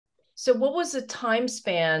So what was the time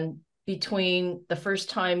span between the first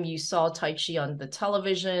time you saw Tai Chi on the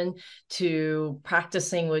television to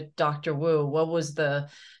practicing with Dr. Wu? What was the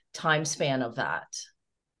time span of that?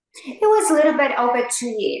 It was a little bit over 2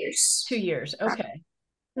 years. 2 years. Okay.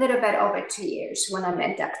 A little bit over 2 years when I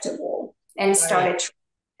met Dr. Wu and Right. started training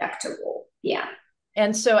Dr. Wu. Yeah.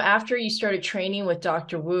 And so after you started training with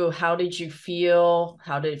Dr. Wu, how did you feel?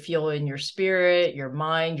 How did it feel in your spirit, your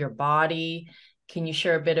mind, your body? Can you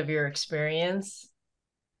share a bit of your experience?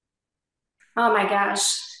 Oh my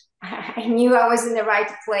gosh. I knew I was in the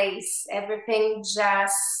right place. Everything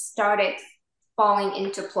just started falling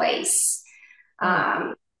into place.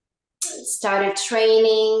 Mm, Started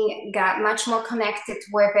training, got much more connected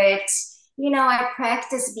with it. I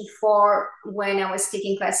practiced before when I was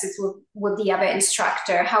taking classes with the other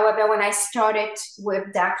instructor. However, when I started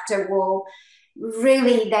with Dr. Wu,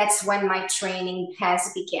 really that's when my training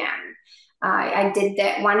has began. I did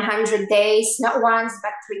that 100 days, not once,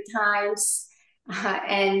 but 3 times.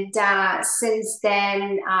 And since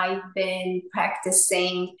then, I've been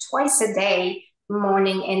practicing twice a day,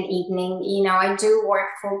 morning and evening. I do work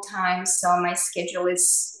full time, so my schedule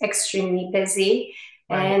is extremely busy.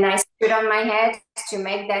 right. And I stood on my head to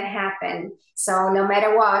make that happen. So no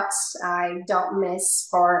matter what, I don't miss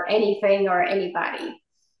for anything or anybody.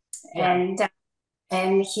 Yeah.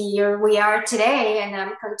 And here we are today, and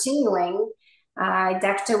I'm continuing.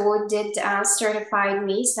 Dr. Wood did certify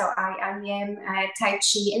me, so I am a Tai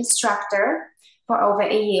Chi instructor for over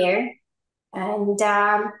a year, and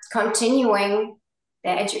continuing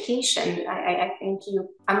the education. I think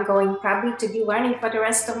I'm going probably to be learning for the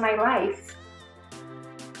rest of my life.